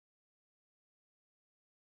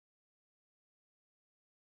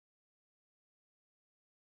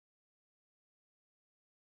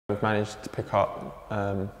We've managed to pick up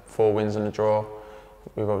 4 wins and a draw.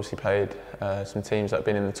 We've obviously played some teams that have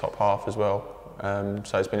been in the top half as well.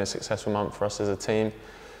 So it's been a successful month for us as a team.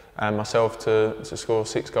 And myself to score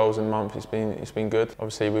 6 goals in a month, it's been good.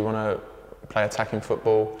 Obviously we want to play attacking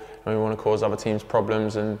football and we want to cause other teams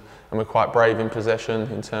problems, and we're quite brave in possession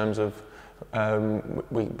in terms of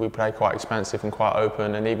we play quite expansive and quite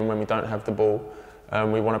open, and even when we don't have the ball,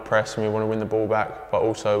 we want to press and we want to win the ball back, but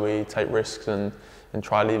also we take risks and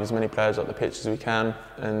try to leave as many players up the pitch as we can.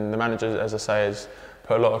 And the manager, as I say, has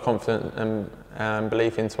put a lot of confidence and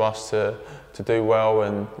belief into us to do well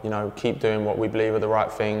and keep doing what we believe are the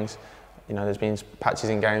right things. There's been patches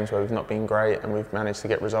in games where we've not been great and we've managed to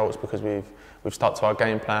get results because we've stuck to our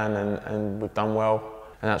game plan and we've done well.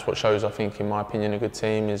 And that's what shows, I think, in my opinion, a good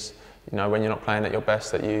team is when you're not playing at your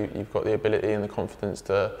best, that you've got the ability and the confidence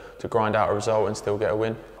to grind out a result and still get a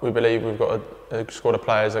win. We believe we've got a squad of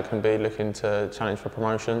players that can be looking to challenge for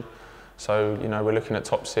promotion. So we're looking at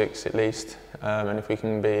top 6 at least, and if we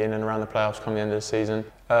can be in and around the playoffs come the end of the season.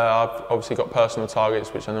 I've obviously got personal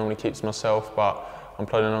targets which I normally keep to myself, but I'm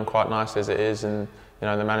plodding on quite nicely as it is, and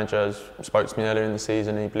the manager spoke to me earlier in the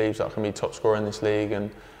season. He believes that I can be top scorer in this league,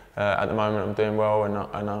 and at the moment I'm doing well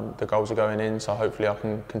and the goals are going in, so hopefully I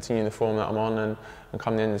can continue the form that I'm on and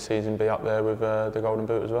come the end of the season be up there with the Golden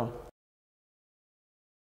Boot as well.